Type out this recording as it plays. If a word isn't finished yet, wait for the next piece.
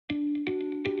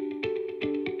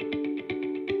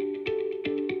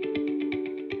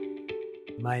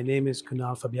My name is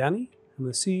Kunal Fabiani. I'm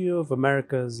the CEO of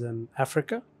Americas and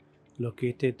Africa,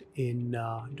 located in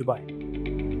Dubai.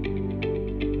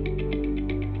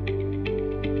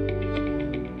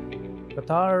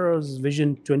 Qatar's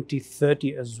Vision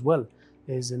 2030 as well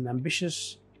is an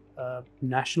ambitious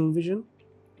national vision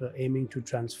aiming to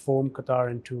transform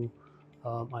Qatar into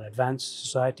an advanced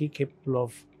society capable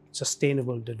of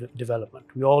sustainable development.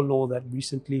 We all know that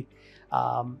recently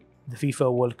the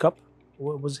FIFA World Cup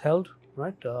was held,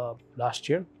 right? Last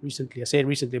year, recently. I say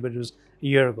recently, but it was a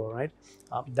year ago, right?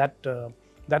 That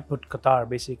put Qatar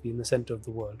basically in the center of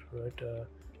the world, right?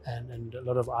 And a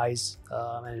lot of eyes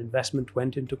and investment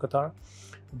went into Qatar.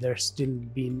 There's still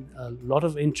been a lot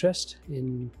of interest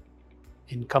in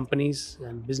companies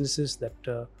and businesses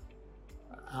that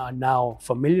are now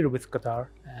familiar with Qatar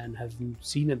and have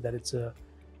seen it that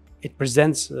it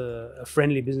presents a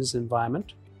friendly business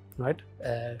environment, right?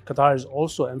 Qatar is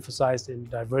also emphasized in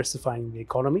diversifying the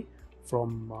economy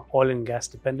from oil and gas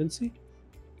dependency,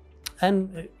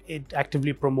 and it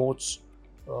actively promotes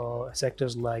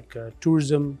sectors like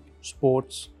tourism,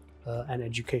 sports, and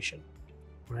education,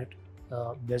 right?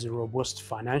 There's a robust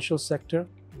financial sector.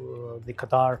 The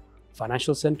Qatar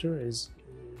Financial Center is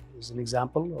an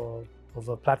example of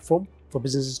a platform for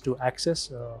businesses to access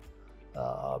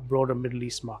a broader Middle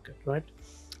East market, right?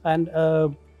 And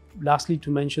lastly, to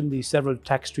mention the several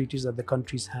tax treaties that the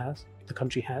country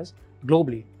has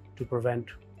globally to prevent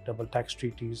double tax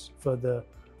treaties, further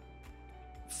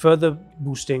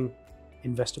boosting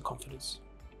investor confidence.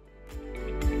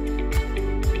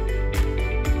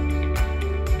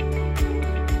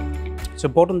 It's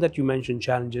important that you mention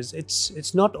challenges.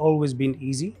 It's not always been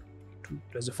easy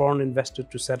as a foreign investor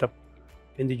to set up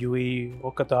in the UAE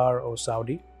or Qatar or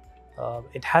Saudi.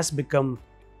 It has become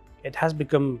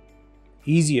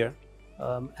easier,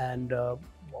 and I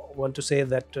want to say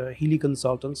that Healy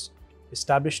Consultants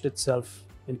established itself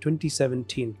in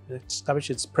 2017. It established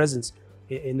its presence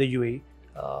in the UAE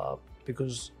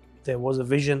because there was a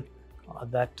vision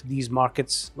that these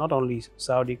markets, not only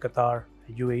Saudi, Qatar,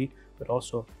 UAE, but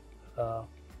also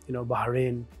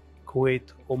Bahrain,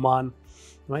 Kuwait, Oman,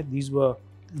 right? These were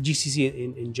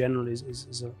GCC in general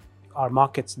are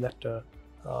markets that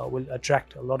will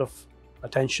attract a lot of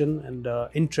attention and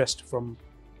interest from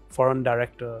foreign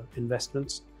direct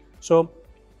investments. So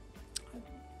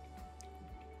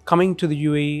coming to the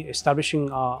UAE,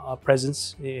 establishing our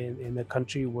presence in the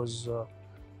country was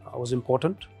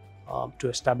important to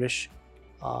establish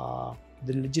the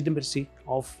legitimacy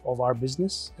of our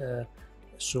business,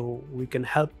 so we can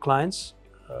help clients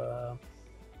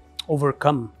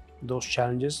overcome those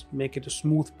challenges, make it a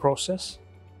smooth process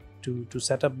to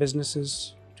set up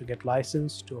businesses, to get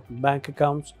licensed, to open bank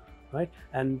accounts, right?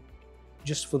 And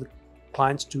just for the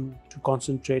clients to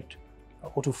concentrate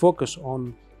or to focus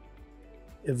on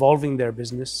evolving their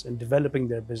business and developing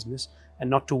their business, and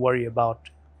not to worry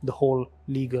about the whole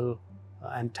legal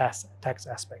and tax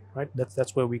aspect, right?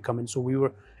 That's where we come in. So we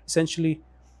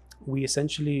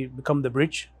essentially become the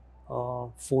bridge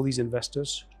for these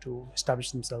investors to establish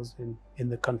themselves in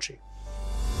the country.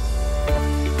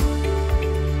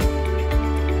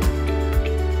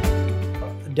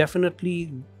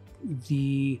 Definitely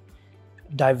the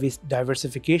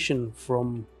diversification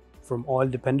from oil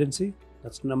dependency,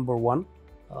 that's number one.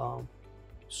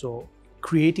 So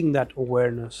creating that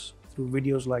awareness through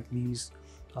videos like these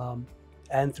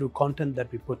and through content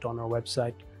that we put on our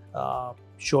website,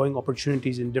 showing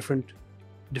opportunities in different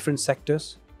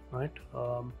sectors, right?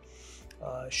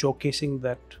 Showcasing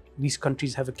that these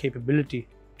countries have a capability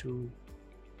to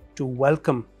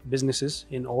welcome businesses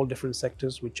in all different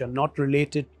sectors which are not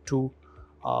related to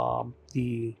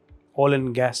the oil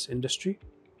and gas industry,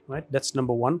 right? That's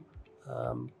number one.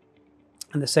 And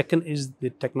the second is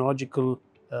the technological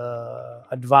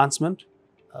advancement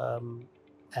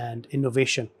and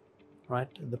innovation, right?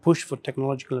 The push for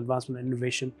technological advancement and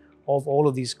innovation of all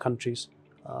of these countries,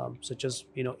 such as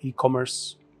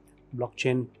e-commerce,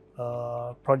 blockchain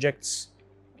projects,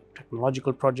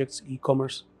 technological projects,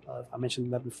 e-commerce. I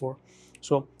mentioned that before.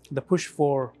 So the push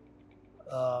for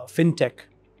fintech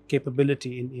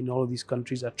capability in all of these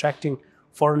countries, attracting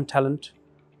foreign talent,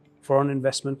 foreign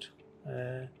investment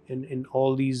in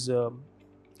all these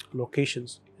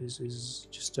locations is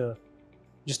just a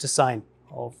sign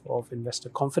of investor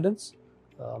confidence,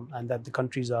 and that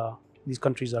these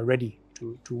countries are ready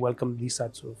to welcome these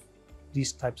types of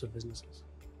businesses.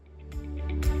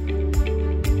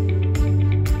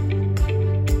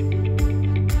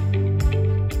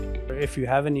 If you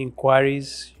have any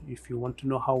inquiries, if you want to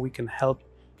know how we can help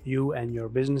you and your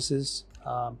businesses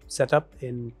set up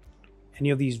in any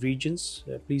of these regions,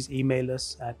 please email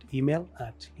us at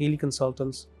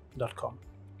email@healyconsultants.com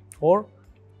or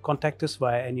contact us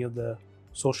via any of the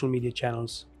social media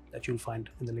channels that you'll find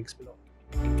in the links below.